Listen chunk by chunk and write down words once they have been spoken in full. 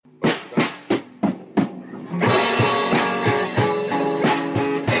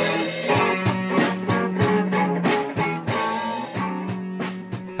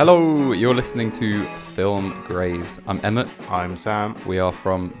Hello, you're listening to Film Grays. I'm Emmett. I'm Sam. We are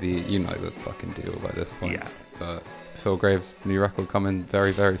from the, you know the fucking deal by this point. Yeah. But Phil Graves' new record coming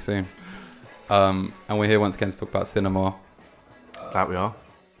very, very soon. And we're here once again to talk about cinema. That we are.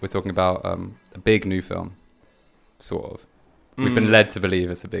 We're talking about a big new film, sort of. We've been led to believe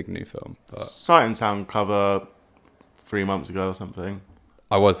it's a big new film. But Sight and Sound cover 3 months ago or something.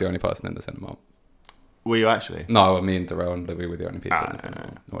 I was the only person in the cinema. Were you actually? No, me and Darrell and Louis were the only people in the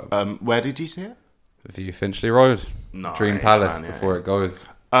cinema. Whatever. Where did you see it? View Finchley Road. Nice, Dream Palace man, yeah, before it goes.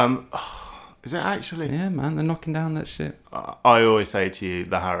 Is it actually? Yeah, man, they're knocking down that shit. I always say to you,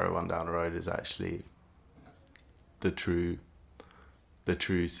 the Harrow one down the road is actually the true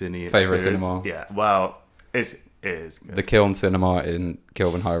cine Favourite experience. cinema. Yeah, well, it is good. The Kiln Cinema in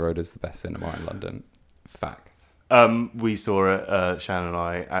Kilburn High Road is the best cinema in London. Facts. We saw it, Shannon and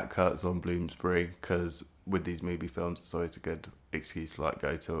I, at Kurt's on Bloomsbury, because with these movie films, it's always a good excuse to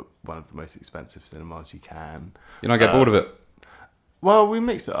go to one of the most expensive cinemas you can. You don't get bored of it? Well, we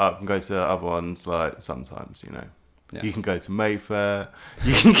mix it up and go to other ones, sometimes, Yeah. You can go to Mayfair,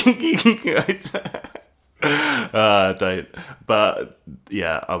 you can go to... don't. But,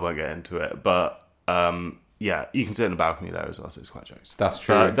 yeah, I won't get into it. But, yeah, you can sit in the balcony there as well, so it's quite jokes. That's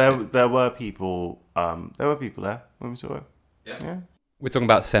true. But there were people there when we saw it. Yeah. We're talking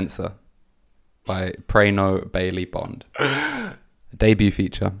about Censor by Prano Bailey Bond. A debut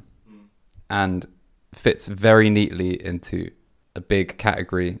feature. And fits very neatly into a big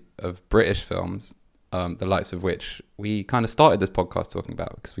category of British films, the likes of which we kind of started this podcast talking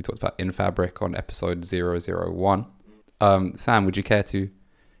about, because we talked about In Fabric on episode 001. Sam, would you care to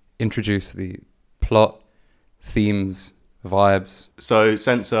introduce the plot, themes, vibes? So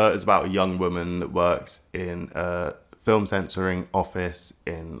Censor is about a young woman that works in a film censoring office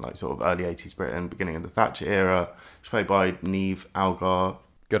in sort of early 80s Britain, beginning of the Thatcher era. She's played by Niamh Algar.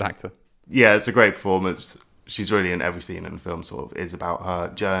 Good actor. Yeah, it's a great performance. She's really in every scene in the film, sort of is about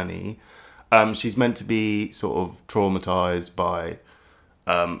her journey. She's meant to be sort of traumatized by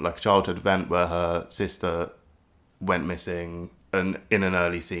a childhood event where her sister went missing. And in an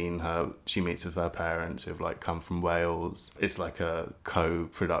early scene, she meets with her parents who have come from Wales. It's a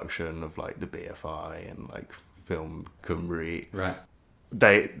co-production of the BFI and Film Cymru. Right.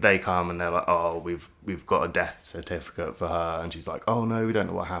 They come and they're like, oh, we've got a death certificate for her, and she's like, oh no, we don't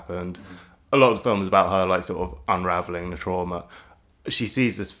know what happened. Mm-hmm. A lot of the film is about her sort of unraveling the trauma. She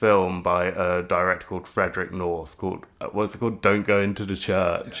sees this film by a director called Frederick North called what's it called? Don't Go Into the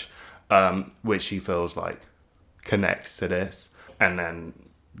Church, which she feels connects to this. And then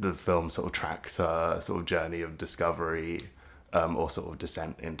the film sort of tracks her sort of journey of discovery, or sort of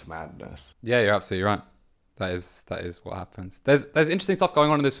descent into madness. Yeah, you're absolutely right. That is what happens. There's interesting stuff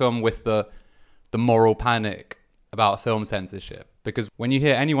going on in this film with the moral panic about film censorship. Because when you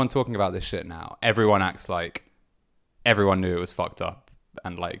hear anyone talking about this shit now, everyone acts like everyone knew it was fucked up,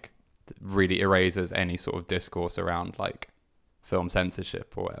 and really erases any sort of discourse around film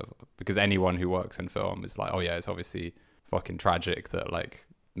censorship or whatever. Because anyone who works in film is oh yeah, it's obviously fucking tragic that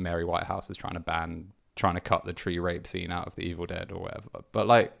Mary Whitehouse is trying to cut the tree rape scene out of The Evil Dead or whatever.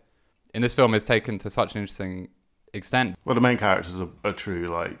 But in this film, it's taken to such an interesting extent. Well, the main character is a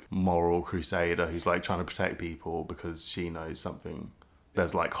true moral crusader who's trying to protect people because she knows something.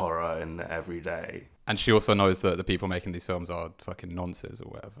 There's horror in the everyday, and she also knows that the people making these films are fucking nonsense or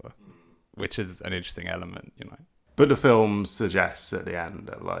whatever, which is an interesting element, But the film suggests at the end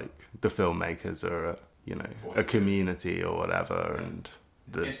that the filmmakers are a community or whatever, and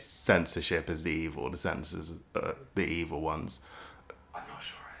the censorship is the evil. The censors are the evil ones. I'm not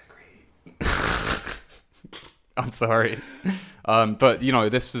sure I agree. I'm sorry. But,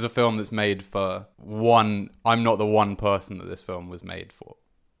 this is a film that's made for one... I'm not the one person that this film was made for,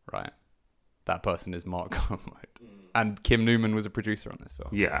 right? That person is Mark Kermode. And Kim Newman was a producer on this film.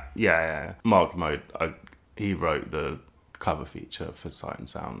 Yeah. Mark Kermode, he wrote the cover feature for Sight and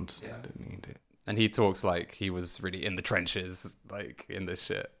Sound, didn't he? And he talks he was really in the trenches, in this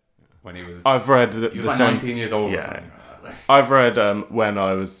shit, when he was... I've read... He was 19 years old or something. I've read when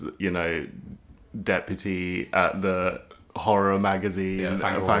I was, deputy at the horror magazine,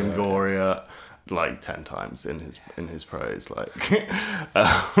 Fangoria, 10 times in his prose.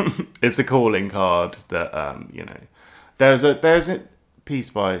 It's a calling card that, there's a piece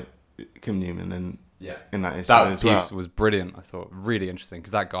by Kim Newman in that issue as well. That piece was brilliant, I thought. Really interesting,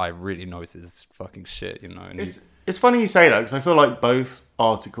 because that guy really knows his fucking shit, And it's funny you say that, because I feel both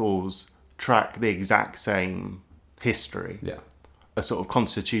articles track the exact same history. Yeah. A sort of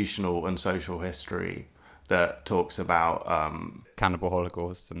constitutional and social history that talks about Cannibal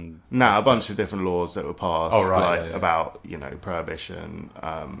Holocaust and a bunch of different laws that were passed, Oh, right, about prohibition,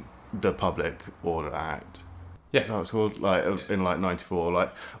 the Public Order Act. Yeah. So it's called in 94,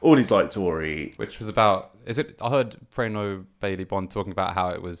 like all these like Tory. which was about, I heard Prano Bailey Bond talking about how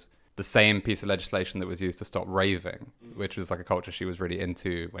it was the same piece of legislation that was used to stop raving, which was like a culture she was really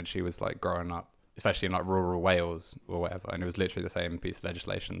into when she was like growing up, especially in like rural Wales or whatever. And it was literally the same piece of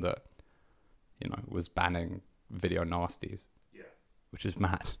legislation that, was banning video nasties, which is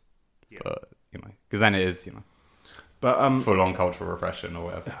mad. Yeah. But, because then it is, But full on cultural repression or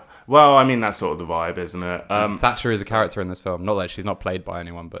whatever. well, I mean that's sort of the vibe, isn't it? Thatcher is a character in this film. Not that she's not played by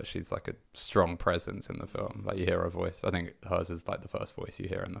anyone, but she's like a strong presence in the film. Like you hear her voice. I think hers is like the first voice you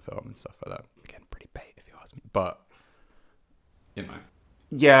hear in the film and stuff like that. Again, pretty bait if you ask me. But,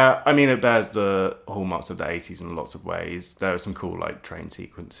 Yeah, I mean, it bears the hallmarks of the 80s in lots of ways. There are some cool, like, train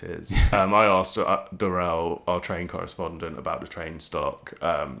sequences. I asked Darrell, our train correspondent, about the train stock,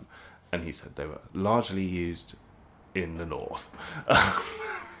 and he said they were largely used in the north.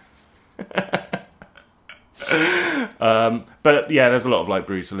 But, yeah, there's a lot of, like,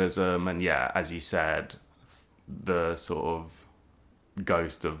 brutalism, and, yeah, as you said, the sort of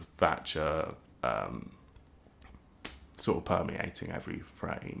ghost of Thatcher... sort of permeating every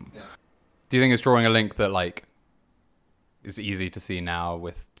frame. Yeah. Do you think it's drawing a link that like is easy to see now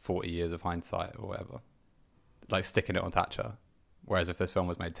with 40 years of hindsight or whatever, like sticking it on Thatcher, whereas if this film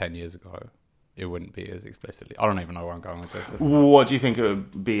was made 10 years ago it wouldn't be as explicitly? I don't even know where I'm going with this. What do you think it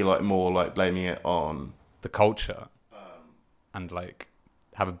would be like, more like blaming it on the culture and like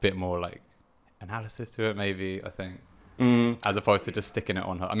have a bit more like analysis to it maybe, I think, as opposed to just sticking it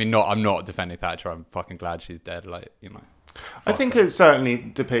on her. I mean, I'm not defending Thatcher. I'm fucking glad she's dead. Like, I think it certainly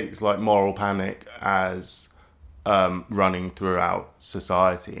depicts like moral panic as running throughout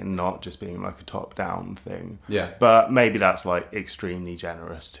society and not just being like a top-down thing. Yeah. But maybe that's like extremely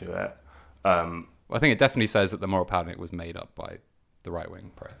generous to it. I think it definitely says that the moral panic was made up by the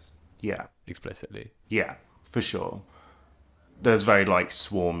right-wing press. Yeah. Explicitly. Yeah, for sure. There's very like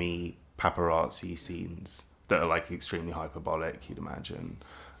swarmy paparazzi scenes that are like extremely hyperbolic, you'd imagine.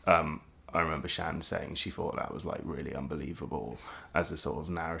 I remember Shan saying she thought that was like really unbelievable as a sort of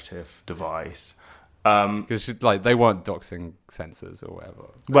narrative device. Because they weren't doxing censors or whatever.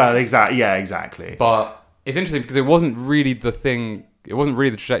 Well, exactly. But it's interesting because it wasn't really the thing. It wasn't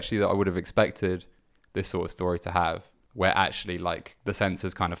really the trajectory that I would have expected this sort of story to have, where actually like the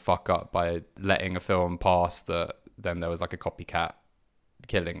censors kind of fuck up by letting a film pass that then there was like a copycat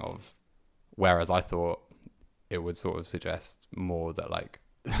killing of. Whereas I thought it would sort of suggest more that like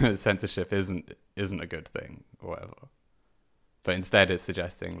censorship isn't a good thing or whatever. But instead it's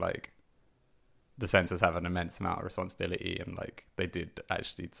suggesting like the censors have an immense amount of responsibility and like they did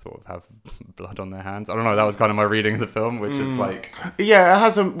actually sort of have blood on their hands. I don't know, that was kind of my reading of the film, which is like... Yeah, it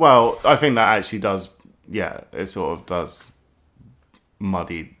hasn't... Well, I think that actually does... Yeah, it sort of does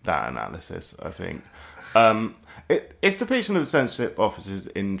muddy that analysis, I think. Its depiction of censorship officers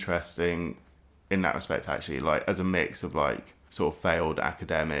is interesting in that respect, actually, like as a mix of like sort of failed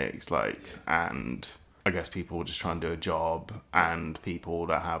academics, like, and I guess people just trying to do a job, and people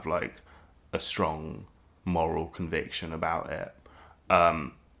that have like a strong moral conviction about it.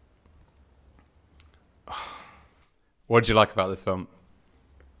 What did you like about this film?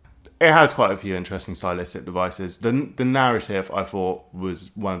 It has quite a few interesting stylistic devices. The narrative, I thought,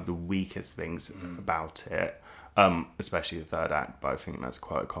 was one of the weakest things about it. Especially the third act, but I think that's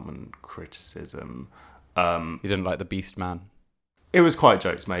quite a common criticism. You didn't like the Beast Man? It was quite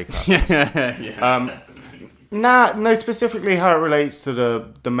jokes maker. Yeah. No, specifically how it relates to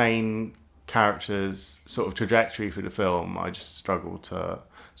the main character's sort of trajectory through the film. I just struggle to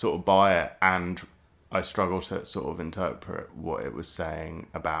sort of buy it, and I struggle to sort of interpret what it was saying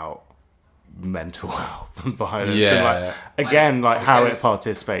about mental health and violence. Yeah. And again, like how it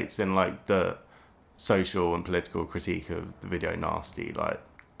participates in like the social and political critique of the video nasty, like,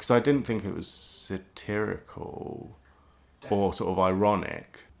 because I didn't think it was satirical or sort of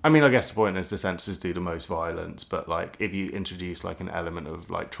ironic. I mean, I guess the point is the censors do the most violence, but like if you introduce like an element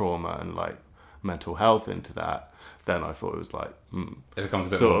of like trauma and like mental health into that, then I thought it was like it becomes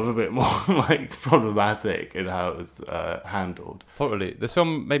a bit more like problematic in how it was handled. Totally. This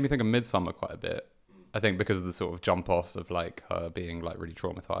film made me think of Midsommar quite a bit, I think, because of the sort of jump off of like her being like really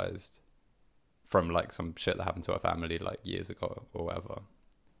traumatized from like some shit that happened to her family like years ago or whatever.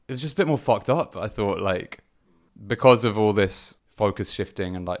 It was just a bit more fucked up, I thought, like, because of all this focus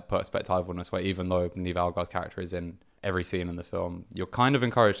shifting and like perspectivalness, where even though Niamh Algar's character is in every scene in the film, you're kind of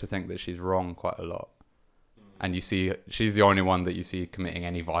encouraged to think that she's wrong quite a lot. And you see she's the only one that you see committing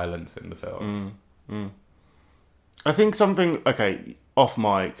any violence in the film. I think something, okay, off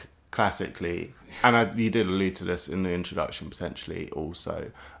mic, classically, and you did allude to this in the introduction potentially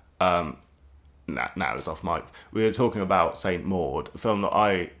also. Now it's off mic. We were talking about Saint Maud, a film that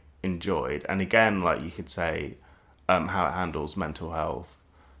I enjoyed, and again, like you could say, how it handles mental health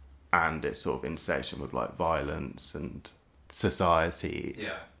and its sort of intersection with like violence and society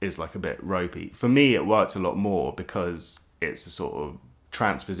is like a bit ropey. For me, it worked a lot more because it's a sort of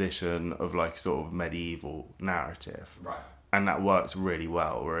transposition of like sort of medieval narrative, Right. and that works really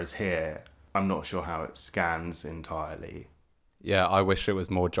well. Whereas here, I'm not sure how it scans entirely. Yeah, I wish it was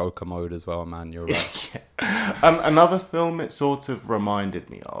more Joker mode as well, man. You're right. Another film it sort of reminded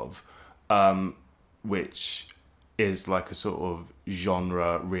me of, which is like a sort of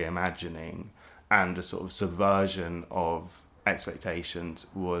genre reimagining and a sort of subversion of expectations,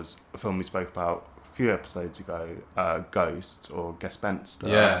 was a film we spoke about a few episodes ago, Ghosts or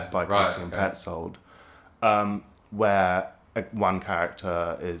Gespenster by Christian Petzold, where one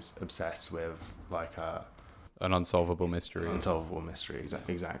character is obsessed with like An unsolvable mystery.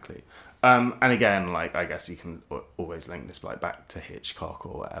 Exactly. And again, like I guess you can always link this like back to Hitchcock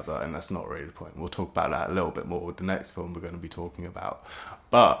or whatever, and that's not really the point. We'll talk about that a little bit more with the next film we're going to be talking about.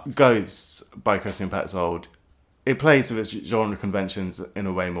 But Ghosts by Christian Petzold, it plays with its genre conventions in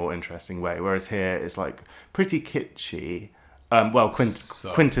a way more interesting way, whereas here it's like pretty kitschy.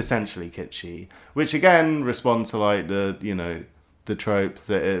 Quintessentially kitschy, which again responds to like the tropes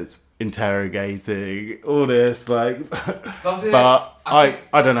that it's interrogating all this like. Does it? But I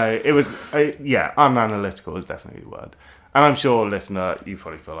don't know. It was unanalytical is definitely the word, and I'm sure, listener, you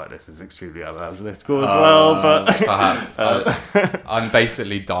probably feel like this is extremely unanalytical as well. But perhaps I'm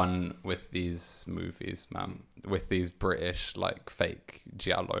basically done with these movies, man. With these British like fake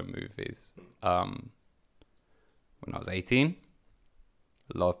giallo movies. When I was 18,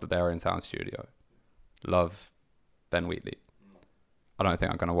 loved Barbarian Sound Studio, love Ben Wheatley. I don't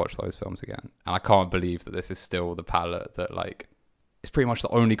think I'm going to watch those films again. And I can't believe that this is still the palette that like, it's pretty much the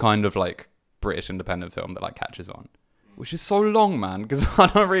only kind of like British independent film that like catches on, which is so long, man, because I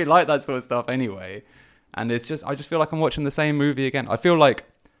don't really like that sort of stuff anyway. And it's just, I just feel like I'm watching the same movie again. I feel like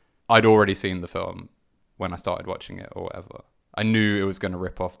I'd already seen the film when I started watching it or whatever. I knew it was going to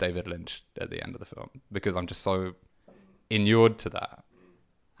rip off David Lynch at the end of the film because I'm just so inured to that.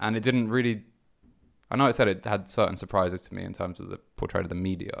 And it didn't really, I know it said it had certain surprises to me in terms of the portrayal of the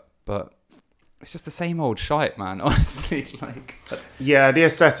media, but it's just the same old shite, man, honestly. Like, yeah, the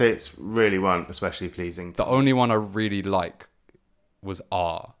aesthetics really weren't especially pleasing. The only one I really like was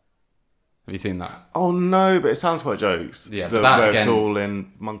R. Have you seen that? Oh no, but it sounds quite jokes. Yeah, but that where again, it's all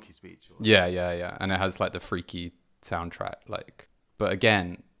in monkey speech. Yeah, and it has like the freaky soundtrack. Like, but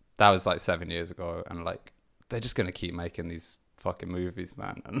again, that was like 7 years ago, and like they're just gonna keep making these fucking movies,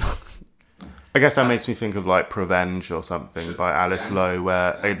 man. And I guess that makes me think of like Prevenge or something by Alice Lowe,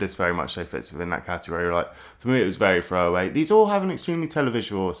 where this very much so fits within that category. Like for me, it was very throwaway. These all have an extremely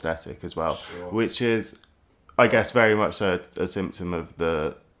televisual aesthetic as well, which is, I guess, very much so a symptom of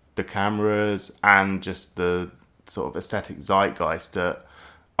the cameras and just the sort of aesthetic zeitgeist that,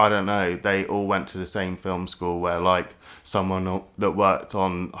 I don't know, they all went to the same film school where like someone that worked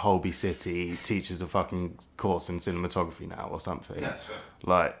on Holby City teaches a fucking course in cinematography now or something. Yeah, sure.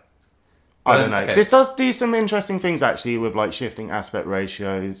 Like, I don't know. Okay. This does do some interesting things actually with like shifting aspect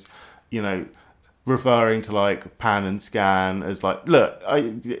ratios, you know, referring to like pan and scan as like, look,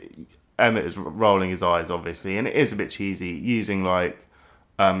 Emmett is rolling his eyes obviously, and it is a bit cheesy using like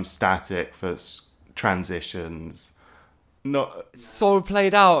static for transitions. Not it's so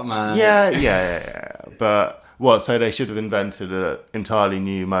played out, man. Yeah. But what? So they should have invented an entirely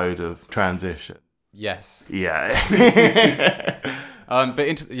new mode of transition. Yes. Yeah. But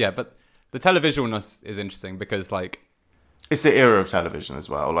the televisualness is interesting because like it's the era of television as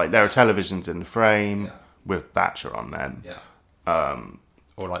well. Like there are televisions in the frame with Thatcher on them. Yeah.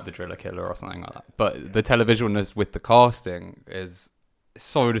 Or like the Driller Killer or something like that. But the televisualness with the casting is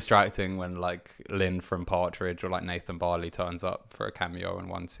so distracting when like Lynn from Partridge or like Nathan Barley turns up for a cameo in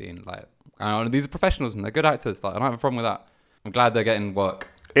one scene. Like, I don't know, these are professionals and they're good actors. Like, I don't have a problem with that. I'm glad they're getting work.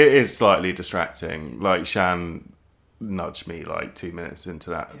 It is slightly distracting. Like Shan nudged me like 2 minutes into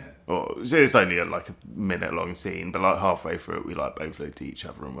that. Yeah. Or it's only like a minute long scene, but like halfway through it, we like both looked at each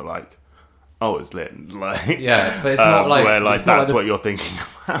other and we're like, "Oh, it's Lynn." Like, yeah, but it's not like where like that's what you're thinking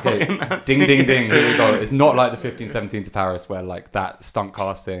about. Okay, ding, ding, ding. Here we go. It's not like the 1517 to Paris where like that stunt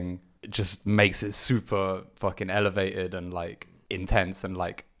casting just makes it super fucking elevated and like intense and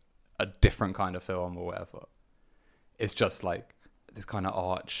like a different kind of film or whatever. It's just like this kind of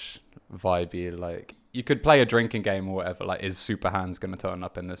arch vibey. Like you could play a drinking game or whatever. Like, is Superhands gonna turn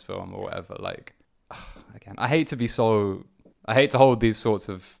up in this film or whatever? Like, again, I hate to hold these sorts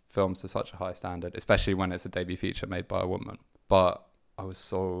of films to such a high standard, especially when it's a debut feature made by a woman. But I was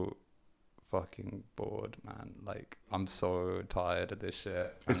so fucking bored, man. Like, I'm so tired of this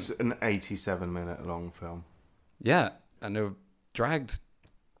shit. It's an 87-minute long film. Yeah, and it dragged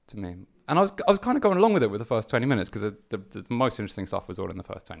to me. And I was kind of going along with it with the first 20 minutes because the most interesting stuff was all in the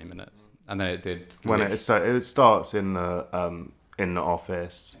first 20 minutes. And then it did... When it starts in the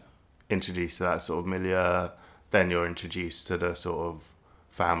office, introduced to that sort of milieu, then you're introduced to the sort of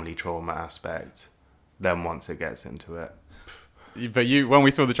family trauma aspect. Then once it gets into it... But when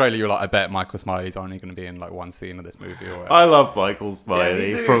we saw the trailer, you were like, I bet Michael Smiley's only going to be in like one scene of this movie. Or whatever. I love Michael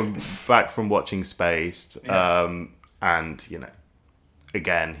Smiley Yeah, from watching Spaced. Yeah. And, you know,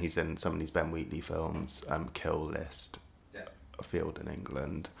 again, he's in some of these Ben Wheatley films, Kill List, A Field in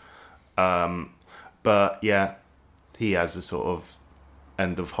England. But yeah, he has a sort of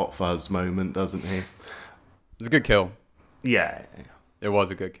end of Hot Fuzz moment, doesn't he? It's a good kill. Yeah. It was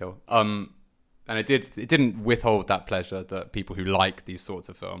a good kill. And it didn't withhold that pleasure that people who like these sorts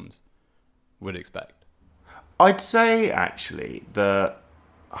of films would expect. I'd say, actually, that...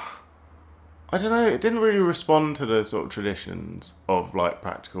 I don't know, it didn't really respond to the sort of traditions of, like,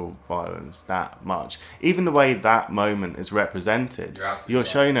 practical violence that much. Even the way that moment is represented, you're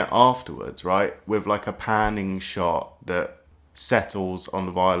showing it afterwards, right? With, like, a panning shot that settles on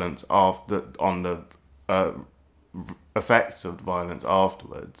the violence on the effects of the violence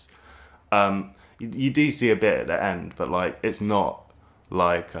afterwards. You do see a bit at the end, but like it's not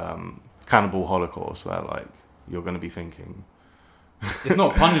like Cannibal Holocaust where like you're going to be thinking it's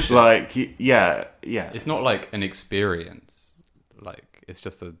not punishing. Like yeah it's not like an experience, like it's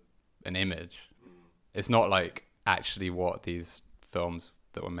just an image. It's not like actually what these films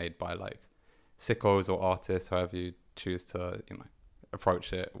that were made by like sickos or artists, however you choose to, you know,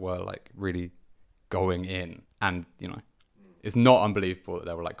 approach it, were like really going in. And, you know, it's not unbelievable that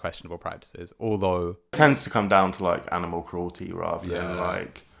there were like questionable practices, although it tends to come down to like animal cruelty rather than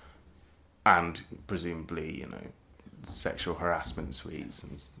like, and presumably, you know, sexual harassment suites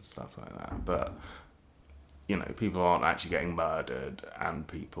and stuff like that. But, you know, people aren't actually getting murdered and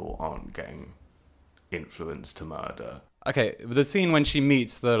people aren't getting influenced to murder. Okay, the scene when she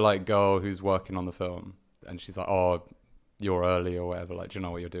meets the like girl who's working on the film and she's like, oh, you're early or whatever, like, do you know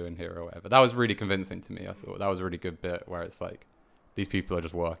what you're doing here or whatever. That was really convincing to me. I thought that was a really good bit where it's like, these people are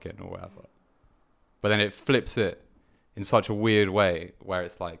just working or whatever. But then it flips it in such a weird way where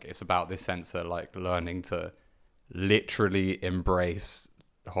it's like, it's about this sense of like learning to literally embrace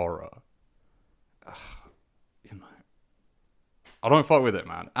horror. You know, I don't fuck with it,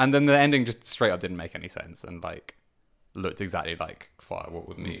 man. And then the ending just straight up didn't make any sense and like looked exactly like Firewalk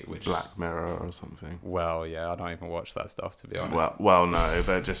with Me, which Black Mirror or something. Well, yeah, I don't even watch that stuff, to be honest. Well, no,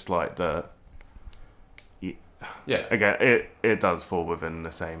 but just like yeah. Again, it does fall within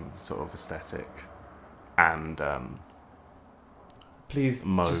the same sort of aesthetic and please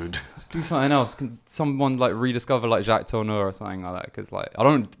mode. Just do something else. Can someone like rediscover like Jacques Tourneur or something like that? Because like I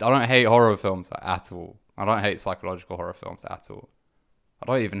don't hate horror films at all. I don't hate psychological horror films at all. I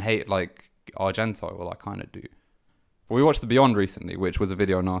don't even hate like Argento. Well, I kind of do. But we watched The Beyond recently, which was a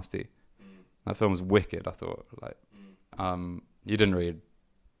video nasty. That film was wicked. I thought like you didn't really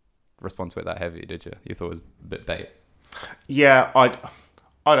respond to it that heavy, did you? You thought it was a bit bait. Yeah, I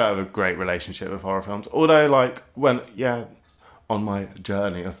don't have a great relationship with horror films. Although, like, on my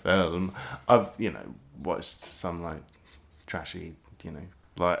journey of film, I've, you know, watched some, like, trashy, you know,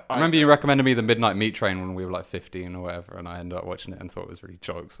 like... I remember you recommended me The Midnight Meat Train when we were, like, 15 or whatever, and I ended up watching it and thought it was really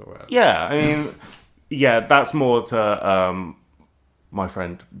jokes or whatever. Yeah, I mean, yeah, that's more to my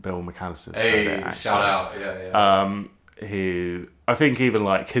friend Bill McAllister's credit, actually. Shout out, yeah. Who I think even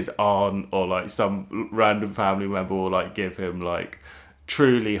like his aunt or like some random family member will like give him like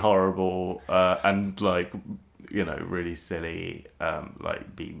truly horrible and like, you know, really silly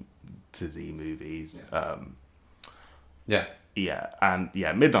like B to Z movies.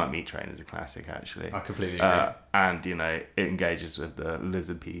 Midnight Meat Train is a classic, actually. I completely agree. And you know, it engages with the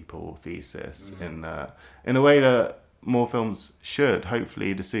lizard people thesis in a way that more films should.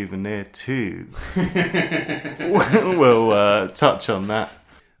 Hopefully The Souvenir 2 will touch on that.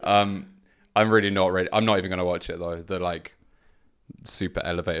 I'm really not ready. I'm not even going to watch it though. The like super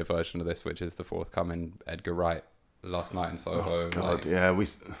elevated version of this, which is the forthcoming Edgar Wright Last Night in Soho. Oh, God, like, yeah,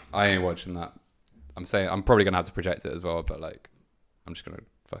 I ain't watching that. I'm saying I'm probably going to have to project it as well, but like I'm just going to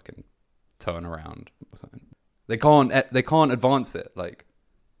fucking turn around or something. They can't advance it. Like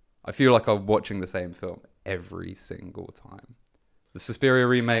I feel like I'm watching the same film every single time. The Suspiria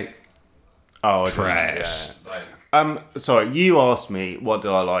remake, trash. Yeah. Sorry, you asked me what did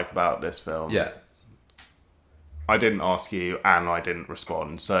I like about this film. Yeah. I didn't ask you and I didn't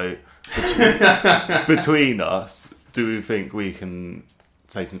respond. So between us, do we think we can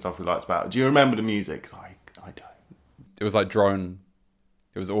say some stuff we liked about it? Do you remember the music? 'Cause I don't. It was like drone.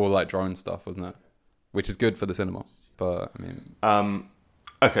 It was all like drone stuff, wasn't it? Which is good for the cinema. But I mean,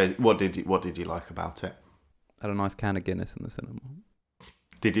 Okay, what did you like about it? I had a nice can of Guinness in the cinema.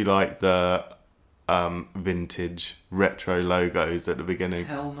 Did you like the vintage retro logos at the beginning?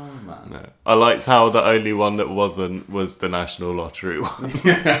 Hell no, man. No. I liked how the only one that wasn't was the National Lottery one.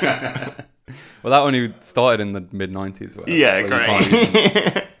 Well, that only started in the mid-90s. Yeah,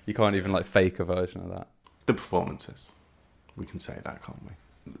 great. You can't even like fake a version of that. The performances. We can say that, can't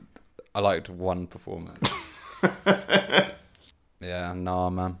we? I liked one performance. Yeah, nah,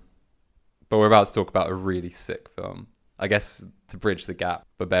 man. But we're about to talk about a really sick film. I guess to bridge the gap,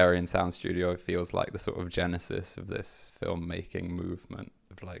 Barbarian Sound Studio feels like the sort of genesis of this filmmaking movement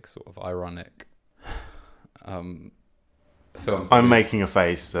of like sort of ironic films. I'm making a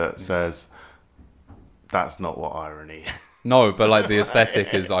face that says that's not what irony is. No, but like the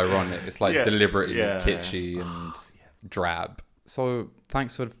aesthetic is ironic. It's like Yeah, deliberately yeah. kitschy and drab. So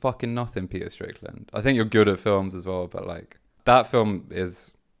thanks for fucking nothing, Peter Strickland. I think you're good at films as well, but like that film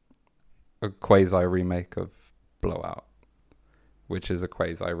is a quasi remake of Blowout, which is a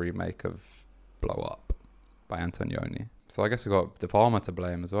quasi remake of Blow Up by Antonioni. So I guess we got De Palma to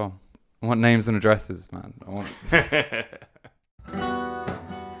blame as well. I want names and addresses, man. I want.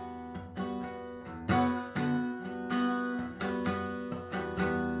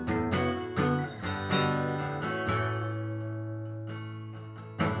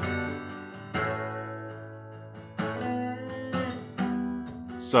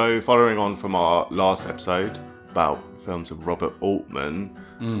 So, following on from our last episode about films of Robert Altman,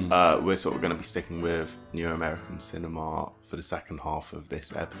 we're sort of going to be sticking with New American Cinema for the second half of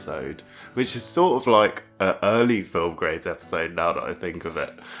this episode, which is sort of like an early Film Grades episode now that I think of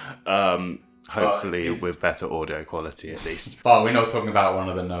it. Hopefully with better audio quality at least. But we're not talking about one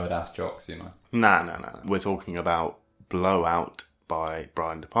of the nerd-ass jocks, you know. No. We're talking about Blowout by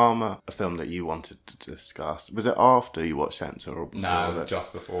Brian De Palma, a film that you wanted to discuss. Was it after you watched Censor or before? No, it was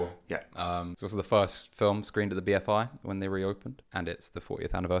just before. Yeah. It was the first film screened at the BFI when they reopened, and it's the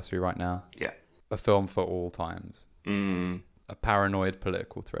 40th anniversary right now. Yeah. A film for all times. A paranoid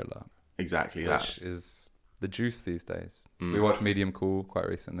political thriller. Exactly which is the juice these days. We watched Medium Cool quite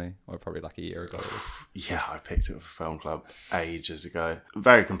recently, or probably like a year ago. Yeah, I picked it for Film Club ages ago.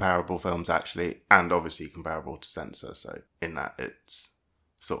 Very comparable films, actually, and obviously comparable to Censor. So in that, it's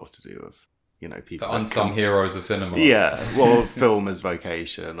sort of to do with, you know, people... The unsung heroes of cinema. Yeah, well, film as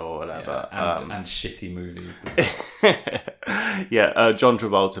vocation or whatever. Yeah, and shitty movies as well. Yeah, John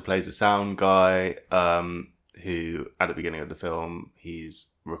Travolta plays a sound guy who, at the beginning of the film,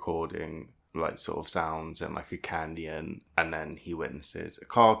 he's recording like sort of sounds in like a canyon, and then he witnesses a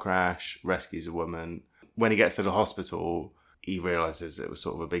car crash, rescues a woman. When he gets to the hospital, he realizes it was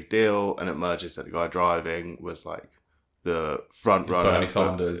sort of a big deal, and it emerges that the guy driving was like the front runner. Bernie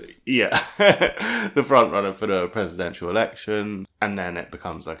Sanders. Yeah, the front runner for the presidential election. And then it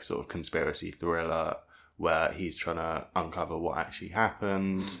becomes like a sort of conspiracy thriller where he's trying to uncover what actually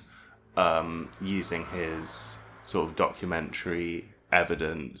happened, using his sort of documentary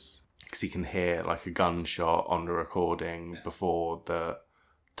evidence, because he can hear like a gunshot on the recording before the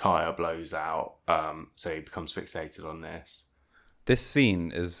tyre blows out. So he becomes fixated on this. This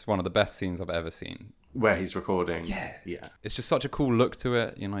scene is one of the best scenes I've ever seen. Where he's recording. Yeah. It's just such a cool look to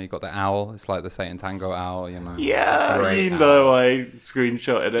it. You know, you got the owl. It's like the Satan Tango owl, you know. Yeah, you know, I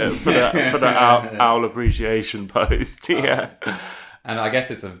screenshotted it for the owl appreciation post. Yeah. And I guess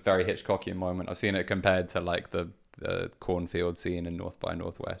it's a very Hitchcockian moment. I've seen it compared to like the cornfield scene in North by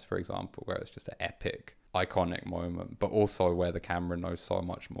Northwest, for example, where it's just an epic, iconic moment, but also where the camera knows so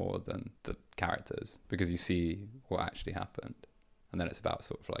much more than the characters, because you see what actually happened. And then it's about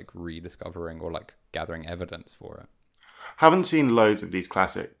sort of like rediscovering or like gathering evidence for it. Haven't seen loads of these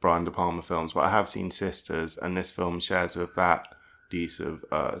classic Brian De Palma films, but I have seen Sisters, and this film shares with that the use of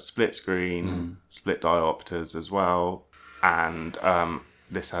split screen, split diopters as well. And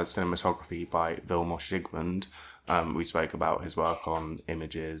this has cinematography by Vilmos Zsigmond. We spoke about his work on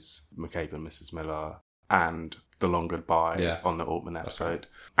Images, McCabe and Mrs. Miller, and The Long Goodbye on the Altman episode.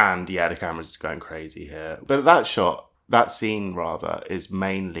 And yeah, the camera's just going crazy here. But that scene rather, is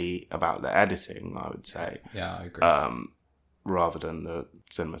mainly about the editing, I would say. Yeah, I agree. Rather than the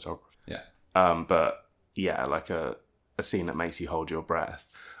cinematography. Yeah. But yeah, like a scene that makes you hold your breath.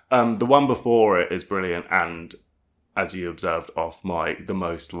 The one before it is brilliant, and as you observed off mic, the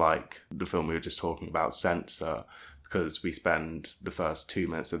most like the film we were just talking about, Censor, because we spend the first 2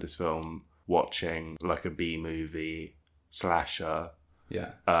 minutes of this film watching like a B movie slasher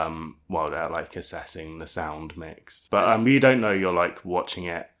Yeah. while they're like assessing the sound mix. But you don't know you're like watching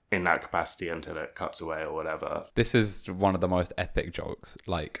it in that capacity until it cuts away or whatever. This is one of the most epic jokes,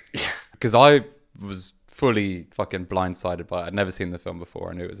 like, because I was fully fucking blindsided by it. I'd never seen the film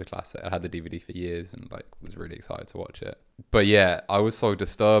before. I knew it was a classic. I had the DVD for years and like was really excited to watch it. But yeah, I was so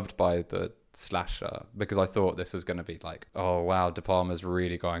disturbed by the slasher because I thought this was going to be like, oh wow, De Palma's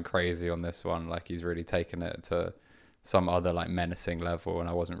really going crazy on this one. Like he's really taken it to some other like menacing level, and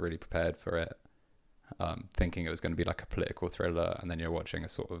I wasn't really prepared for it. Thinking it was going to be like a political thriller, and then you're watching a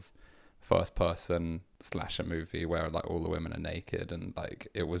sort of first person slasher movie where like all the women are naked, and like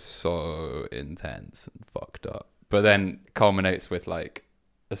it was so intense and fucked up. But then culminates with like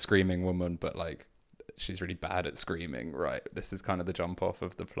a screaming woman, but like she's really bad at screaming, right? This is kind of the jump off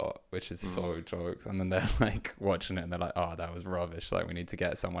of the plot, which is so jokes. And then they're like watching it and they're like, oh, that was rubbish, like we need to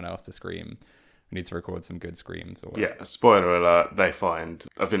get someone else to scream. We need to record some good screams or whatever. Yeah, spoiler alert, they find,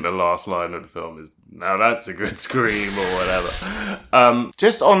 I think the last line of the film is, now that's a good scream or whatever.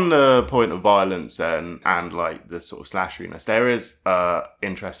 Just on the point of violence then, and like the sort of slasheriness, there is an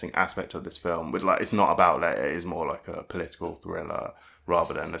interesting aspect of this film with like, it's not about that, it is more like a political thriller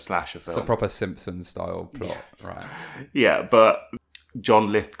rather than a slasher film. It's a proper Simpsons style plot, right? Yeah, but John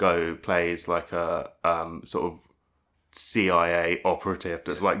Lithgow plays like a sort of CIA operative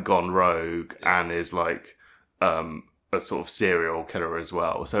that's like gone rogue and is like a sort of serial killer as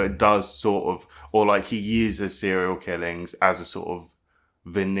well. So it does sort of, or like he uses serial killings as a sort of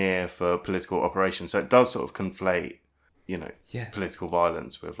veneer for political operations. So it does sort of conflate, you know, political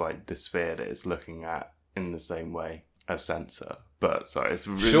violence with like the sphere that it's looking at in the same way as censor. But sorry, it's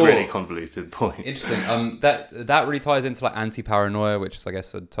a really convoluted point. Interesting. That really ties into like anti-paranoia, which is I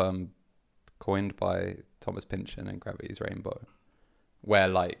guess a term coined by Thomas Pynchon in Gravity's Rainbow, where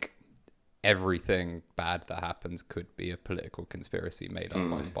like everything bad that happens could be a political conspiracy made up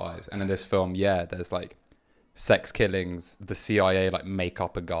by spies. And in this film, there's like sex killings, the CIA like make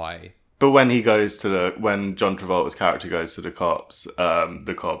up a guy. But when when John Travolta's character goes to the cops,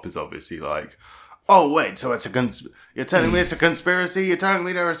 the cop is obviously like, oh wait, so it's you're telling me it's a conspiracy? You're telling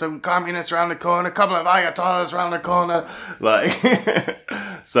me there are some communists around the corner, a couple of ayatollahs around the corner, like.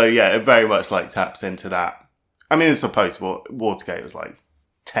 So yeah, it very much like taps into that. I mean, it's supposed Watergate was like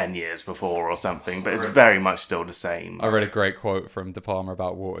 10 years before or something, but it's very much still the same. I read a great quote from De Palma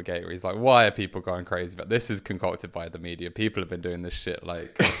about Watergate where he's like, why are people going crazy? But this is concocted by the media. People have been doing this shit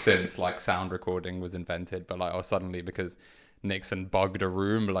like since like sound recording was invented, but like suddenly because Nixon bugged a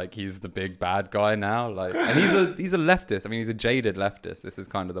room, like he's the big bad guy now, like, and he's a leftist. I mean, he's a jaded leftist. This is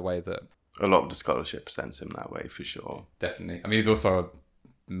kind of the way that a lot of the scholarship sends him that way for sure. Definitely. I mean, he's also a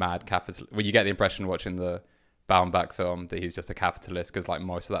mad capitalist. Well, you get the impression watching the Baumbach film that he's just a capitalist, because like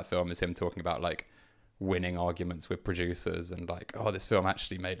most of that film is him talking about like winning arguments with producers and like, oh, this film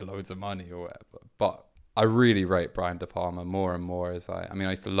actually made loads of money or whatever. But I really rate Brian De Palma more and more as I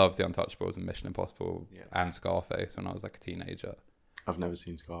used to love The Untouchables and Mission Impossible and Scarface when I was like a teenager. I've never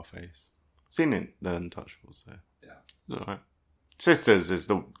seen Scarface. Seen it, The Untouchables though. Yeah. All right. Sisters is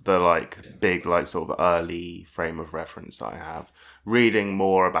the like big like sort of early frame of reference that I have. Reading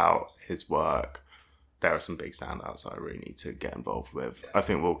more about his work, there are some big standouts I really need to get involved with. I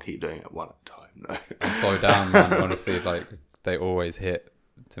think we'll keep doing it one at a time though. I'm so down, man. Honestly, like they always hit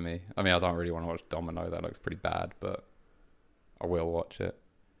to me. I mean, I don't really want to watch Domino. That looks pretty bad, but I will watch it.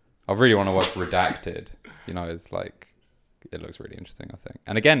 I really want to watch Redacted. You know, it's like, it looks really interesting, I think.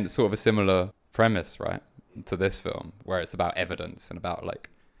 And again, it's sort of a similar premise, right, to this film, where it's about evidence and about like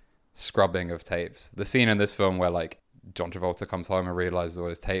scrubbing of tapes. The scene in this film where like John Travolta comes home and realizes all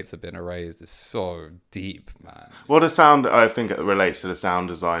his tapes have been erased is so deep, man. Well, the sound, I think it relates to the sound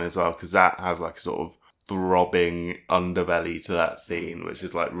design as well, because that has like a sort of throbbing underbelly to that scene, which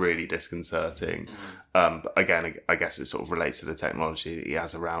is like really disconcerting. But again, I guess it sort of relates to the technology that he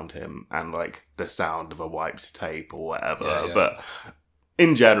has around him and like the sound of a wiped tape or whatever. But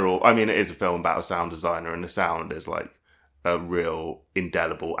in general, I mean, it is a film about a sound designer, and the sound is like a real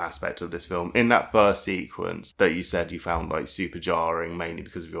indelible aspect of this film. In that first sequence that you said you found like super jarring, mainly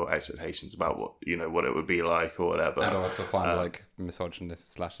because of your expectations about what it would be like or whatever. And I also find like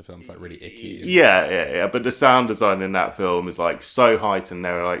misogynist slasher films like really icky. Yeah. But the sound design in that film is like so heightened.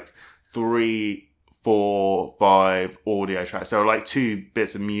 There are like 3, 4, 5 audio tracks. There are like 2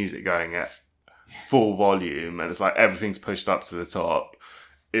 bits of music going at full volume, and it's like everything's pushed up to the top.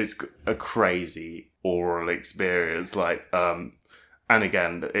 It's a crazy oral experience, like and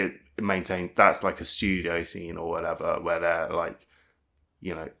again it maintains that's like a studio scene or whatever, where they're like,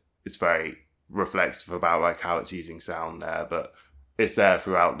 you know, it's very reflexive about like how it's using sound there, but it's there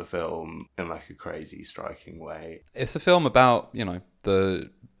throughout the film in like a crazy, striking way. It's a film about, you know, the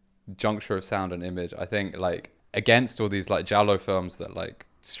juncture of sound and image. I think, like, against all these like giallo films that like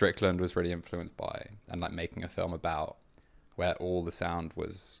Strickland was really influenced by, and like making a film about where all the sound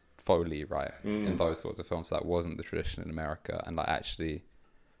was Foley, right? In those sorts of films, that wasn't the tradition in America. And like, actually,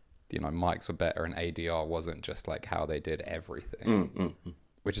 you know, mics were better and ADR wasn't just like how they did everything,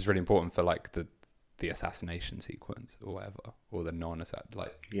 which is really important for like the assassination sequence or whatever, or the non-assassin,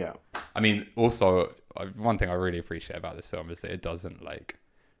 like, Yeah. I mean, also, one thing I really appreciate about this film is that it doesn't like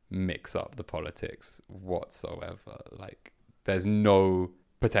mix up the politics whatsoever. Like, there's no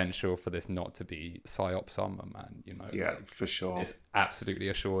potential for this not to be psyop summer, man. You know, Yeah, like, for sure. it's absolutely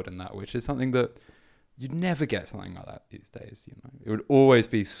assured in that, which is something that you'd never get something like that these days. You know, it would always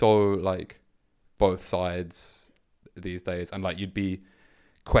be so like both sides these days, and like you'd be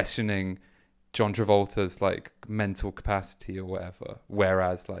questioning John Travolta's like mental capacity or whatever,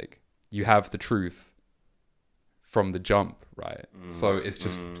 whereas like you have the truth from the jump, right? So it's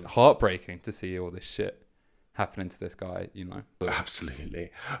just heartbreaking to see all this shit happening to this guy, you know.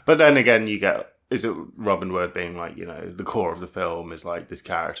 Absolutely. But then again, you get, is it Robin Wood being like, you know, the core of the film is like this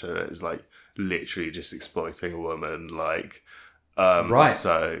character that is like literally just exploiting a woman, like, Right.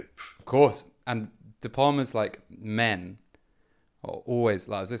 So, Of course. And De Palma's like men are always,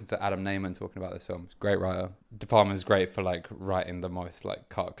 like, I was listening to Adam Nayman talking about this film. Great writer. De Palma's great for like writing the most like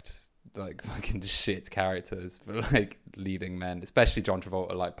cucked, like fucking shit characters for like leading men, especially John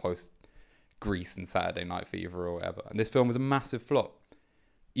Travolta, like post Grease and Saturday Night Fever or whatever. And this film was a massive flop,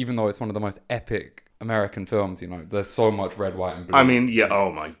 even though it's one of the most epic American films. You know, there's so much red, white, and blue. I mean, yeah,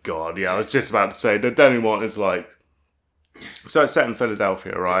 oh my God, yeah, I was just about to say, the Demi one is like, so it's set in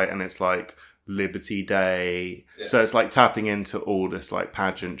Philadelphia, right? And it's like Liberty Day. Yeah. So it's like tapping into all this like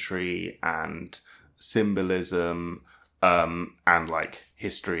pageantry and symbolism, and like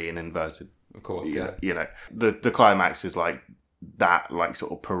history in inverted. Of course, yeah. You know, the climax is like that, like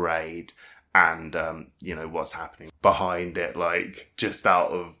sort of parade, and you know what's happening behind it, like just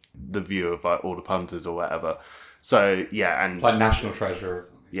out of the view of like all the punters or whatever. So yeah, and it's like National Treasure or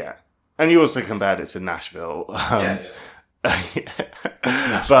something. Yeah, and you also compared it to Nashville. Yeah.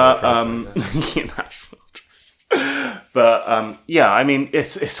 But Nashville. But yeah, I mean,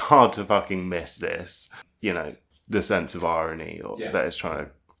 it's hard to fucking miss this. You know, the sense of irony that it's trying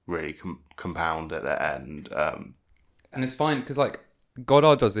to really compound at the end. And it's fine because like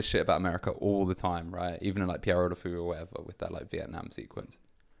Godard does this shit about America all the time, right? Even in like Pierre Odofu or whatever with that like Vietnam sequence.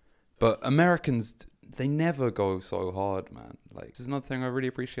 But Americans, they never go so hard, man. Like, this is another thing I really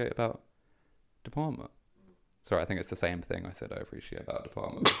appreciate about De Palma. Sorry, I think it's the same thing I said I appreciate about De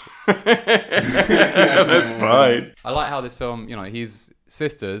Palma. That's fine. I like how this film, you know, his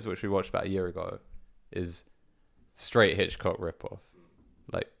Sisters, which we watched about a year ago, is straight Hitchcock ripoff.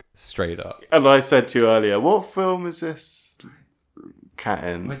 Like, straight up. And I said to you earlier, what film is this? Cat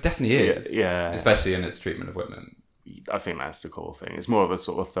in. Well, it definitely is. Yeah. Especially in its treatment of women. I think that's the core thing. It's more of a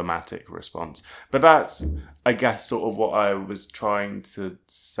sort of thematic response. But that's, I guess, sort of what I was trying to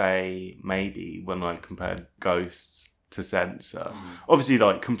say maybe when I compared Ghosts to Censor. Obviously,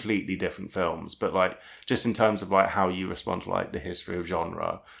 like, completely different films, but, like, just in terms of, like, how you respond to, like, the history of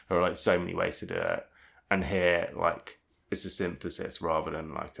genre, there are, like, so many ways to do it. And here, like, it's a synthesis rather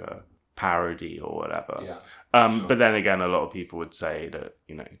than, like, a parody or whatever. Yeah. Sure. But then again, a lot of people would say that,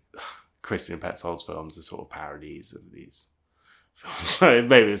 you know, Christian Petzold's films are sort of parodies of these films. So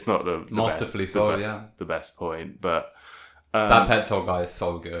maybe it's not the masterfully best, so, the best point, but that Petzold guy is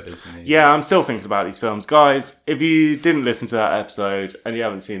so good, isn't he? Yeah, I'm still thinking about these films, guys. If you didn't listen to that episode and you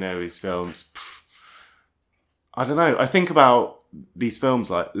haven't seen any of these films, I don't know. I think about these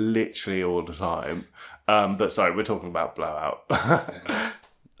films like literally all the time. But sorry, we're talking about Blowout. Yeah.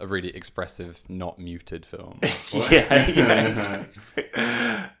 A really expressive, not muted film. yeah.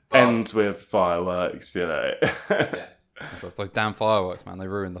 Ends with fireworks, you know. Yeah. Of course, those damn fireworks, man. They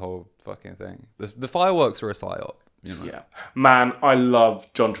ruined the whole fucking thing. The fireworks are a psyop, you know. Yeah. Man, I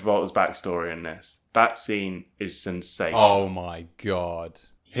love John Travolta's backstory in this. That scene is sensational. Oh my God.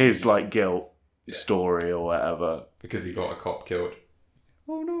 His, like, guilt story or whatever. Because he got a cop killed.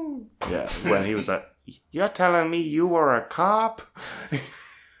 Oh no. Yeah, when he was like, you're telling me you were a cop?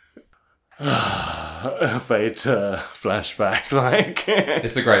 Fade to flashback, like.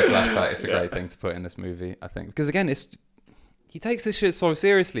 It's a great flashback. It's a great thing to put in this movie, I think. Because again, he takes this shit so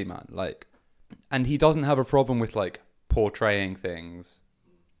seriously, man. Like, and he doesn't have a problem with like portraying things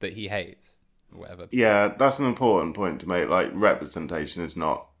that he hates, or whatever. Yeah, that's an important point to make. Like, representation is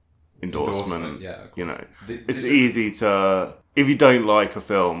not endorsement. Yeah, you know, it's easy to, if you don't like a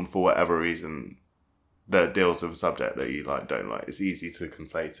film for whatever reason, that deals with a subject that you like don't like. It's easy to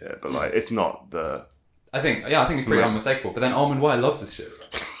conflate it, but like it's not the. I think it's pretty unmistakable. But then Almond White loves this shit.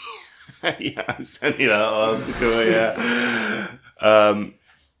 Yeah, I'm sending that article.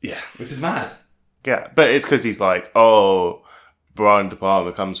 Yeah, which is mad. Yeah, but it's because he's like, oh, Brian De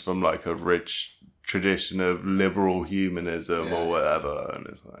Palma comes from like a rich tradition of liberal humanism or whatever, and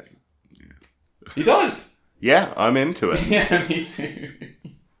it's like, he does. Yeah, I'm into it. Yeah, me too.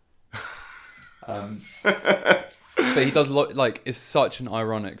 But he does like it's such an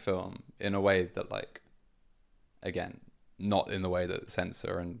ironic film in a way that like, again, not in the way that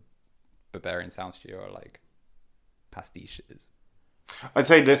Censor and Barbarian Sound Studio are like pastiches. I'd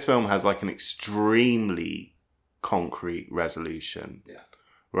say this film has like an extremely concrete resolution,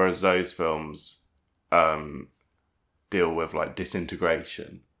 whereas those films deal with like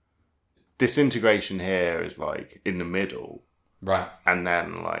disintegration. Disintegration here is like in the middle, right? And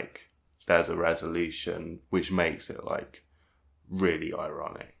then like there's a resolution which makes it like really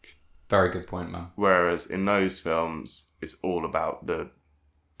ironic. Very good point, man. Whereas in those films, it's all about the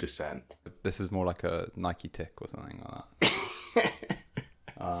descent. This is more like a Nike tick or something like that.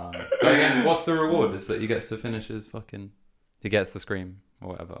 But again, what's the reward? Is that he gets to finish his he gets to scream or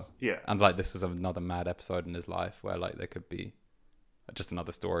whatever. Yeah. And like this is another mad episode in his life where like there could be just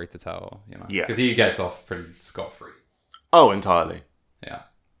another story to tell, you know? Yeah. Because he gets off pretty scot-free. Oh, entirely. Yeah.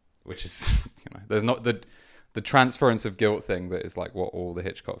 Which is, you know, there's not the transference of guilt thing that is like what all the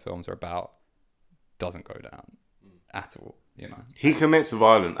Hitchcock films are about doesn't go down at all, you know? He commits a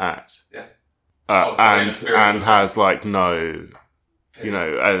violent act. Yeah. And has like no, you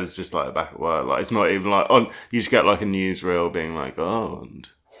know, it's just like back at work. Like it's not even like on. You just get like a newsreel being like, oh, and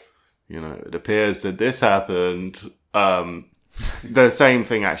you know, it appears that this happened. The same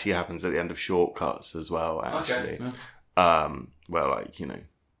thing actually happens at the end of Shortcuts as well. Actually, where like you know,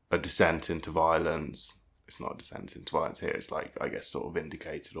 a descent into violence. It's not a descent into violence here. It's like I guess sort of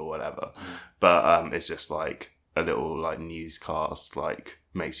vindicated or whatever. But it's just like a little like newscast like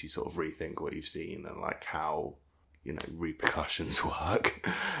makes you sort of rethink what you've seen and like how you know repercussions work.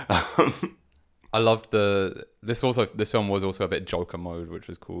 I loved this film was also a bit Joker mode, which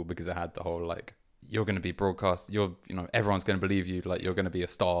was cool because it had the whole like you're going to be broadcast, everyone's going to believe you, like you're going to be a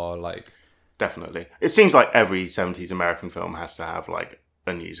star, like definitely. It seems like every 70s American film has to have like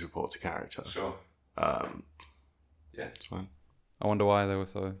a news reporter character. Sure. Yeah, it's fine. I wonder why they were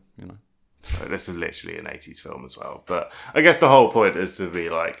so, you know. So this is literally an 80s film as well. But I guess the whole point is to be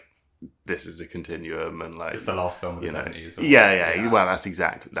like, this is a continuum and like... It's the last film of the 70s. Yeah. Well,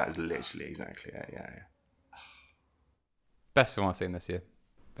 that is literally exactly it. Yeah. Best film I've seen this year.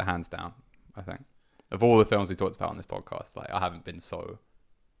 But hands down, I think. Of all the films we talked about on this podcast, like I haven't been so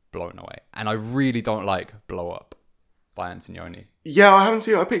blown away. And I really don't like Blow Up by Antonioni. Yeah, I haven't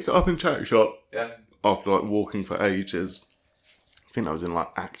seen it. I picked it up in Charity Shop. Yeah. After like walking for ages. I think that was in like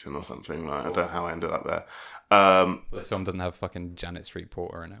Acton or something. Like cool. I don't know how I ended up there. This film doesn't have fucking Janet Street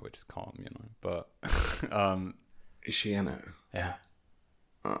Porter in it, which is calm, you know. But is she in it? Yeah.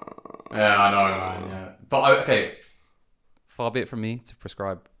 Yeah, I know, man. Yeah. But okay, far be it from me to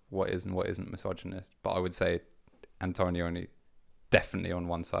prescribe what is and what isn't misogynist. But I would say Antonioni definitely on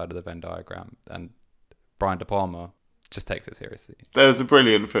one side of the Venn diagram, and Brian De Palma just takes it seriously. There's a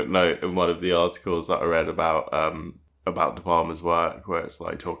brilliant footnote in one of the articles that I read about De Palma's work, where it's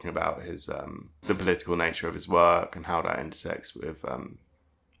like talking about his the political nature of his work and how that intersects with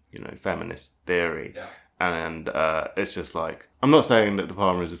feminist theory. Yeah. And it's just like, I'm not saying that De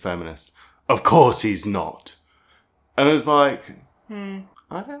Palma is a feminist. Of course he's not. And it's like, I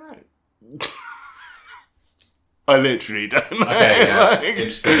don't know. I literally don't know. Okay, yeah.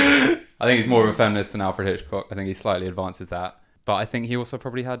 Interesting. I think he's more of a feminist than Alfred Hitchcock. I think he slightly advances that. But I think he also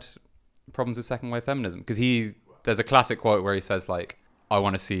probably had problems with second wave feminism. Because there's a classic quote where he says, like, I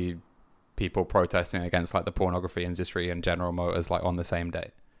want to see people protesting against, like, the pornography industry and General Motors, like, on the same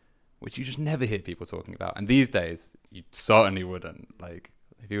day. Which you just never hear people talking about. And these days, you certainly wouldn't. Like,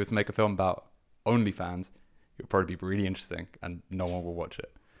 if he was to make a film about OnlyFans, it would probably be really interesting and no one will watch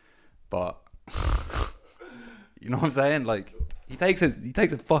it. But, you know what I'm saying? Like, he takes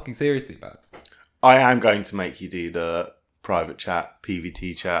it fucking seriously, man. I am going to make you do the private chat,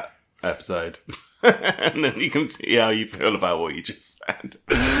 PVT chat episode. And then you can see how you feel about what you just said.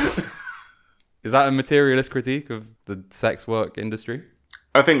 Is that a materialist critique of the sex work industry?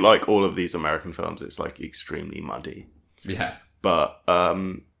 I think like all of these American films, it's like extremely muddy. Yeah. But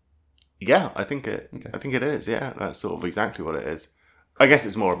yeah, I think it is. Yeah, that's sort of exactly what it is. I guess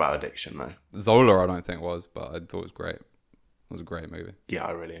it's more about addiction though. Zola I don't think was, but I thought it was great. It was a great movie. Yeah,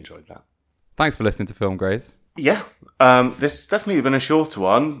 I really enjoyed that. Thanks for listening to Film Grace. Yeah. This has definitely been a shorter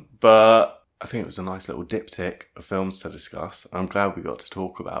one, but I think it was a nice little diptych of films to discuss. I'm glad we got to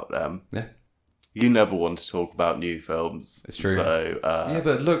talk about them. Yeah. You never want to talk about new films. It's true. So, yeah,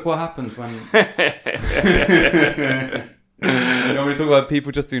 but look what happens when... You know, we talk about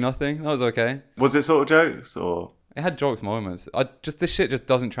People Just Do Nothing. That was okay. Was it sort of jokes or? It had jokes moments. This shit just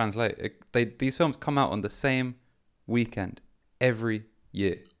doesn't translate. These films come out on the same weekend every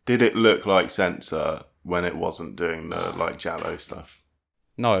year. Did it look like Censor when it wasn't doing the like Jallo stuff?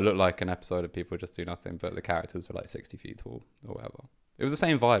 No, it looked like an episode of People Just Do Nothing, but the characters were like 60 feet tall or whatever. It was the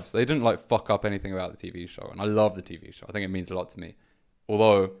same vibes. They didn't like fuck up anything about the TV show, and I love the TV show. I think it means a lot to me.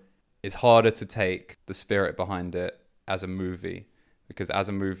 Although it's harder to take the spirit behind it as a movie, because as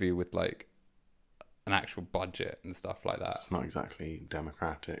a movie with like an actual budget and stuff like that, It's not exactly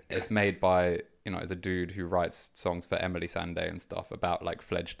democratic. it's made by, you know, the dude who writes songs for Emily Sandé and stuff about like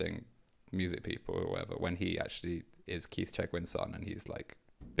fledgling music people or whatever, when he actually is Keith Chegwin's son and he's like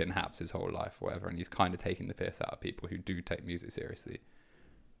been Haps his whole life or whatever, and he's kind of taking the piss out of people who do take music seriously,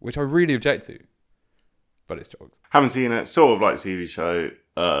 which I really object to, but it's jokes. Haven't seen it. Sort of like TV show,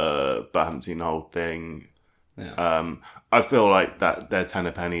 but I haven't seen the whole thing. Yeah. I feel like that they're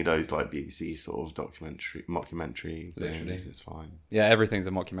tenner-penny, those like BBC sort of mockumentary Literally. things. It's fine. Yeah, everything's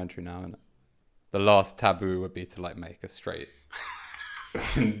a mockumentary now, isn't it? The last taboo would be to like make a straight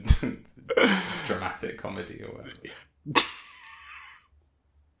dramatic comedy or whatever.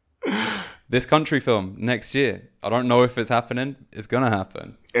 This country film next year. I don't know if it's happening. It's gonna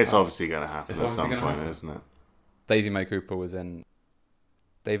happen. It's obviously going to happen It's at obviously some gonna point, happen. isn't it? Daisy May Cooper was in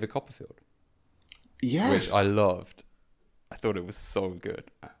David Copperfield, Yeah. which I loved. I thought it was so good.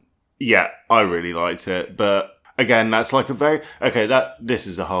 Yeah, I really liked it, but again, that's like a very this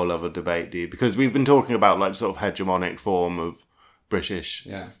is a whole other debate, dude, because we've been talking about like sort of hegemonic form of British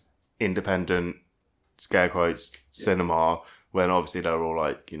Yeah. independent scare quotes cinema, when obviously they're all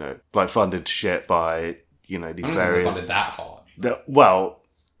like, you know, like funded shit by, you know, these I don't think they various funded that hard. well,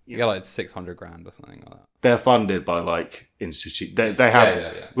 You get like 600 grand or something like that. they're funded by like they have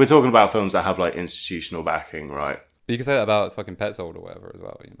Yeah. we're talking about films that have like institutional backing, right? But you can say that about fucking Petzold or whatever as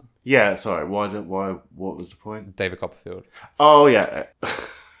well, you know. Yeah, sorry, why what was the point? David Copperfield. Oh yeah.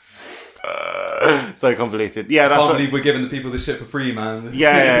 So convoluted. Yeah, that's Can't believe we're giving the people this shit for free, man.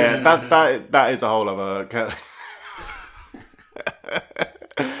 yeah. That is a whole other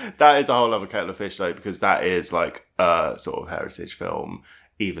that is a whole other kettle of fish though, because that is like a sort of heritage film,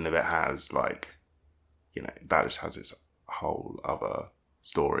 even if it has like, you know, that just has its whole other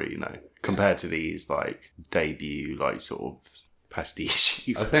story, you know, compared to these like debut like sort of pastiche.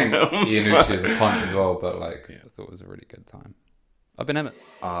 I think films. Ian Ucci is a cunt as well, but like I thought it was a really good time. I've been Emmett.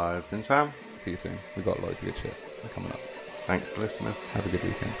 I've been Sam. See you soon. We've got loads of good shit coming up. Thanks for listening. Have a good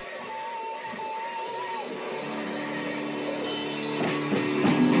weekend.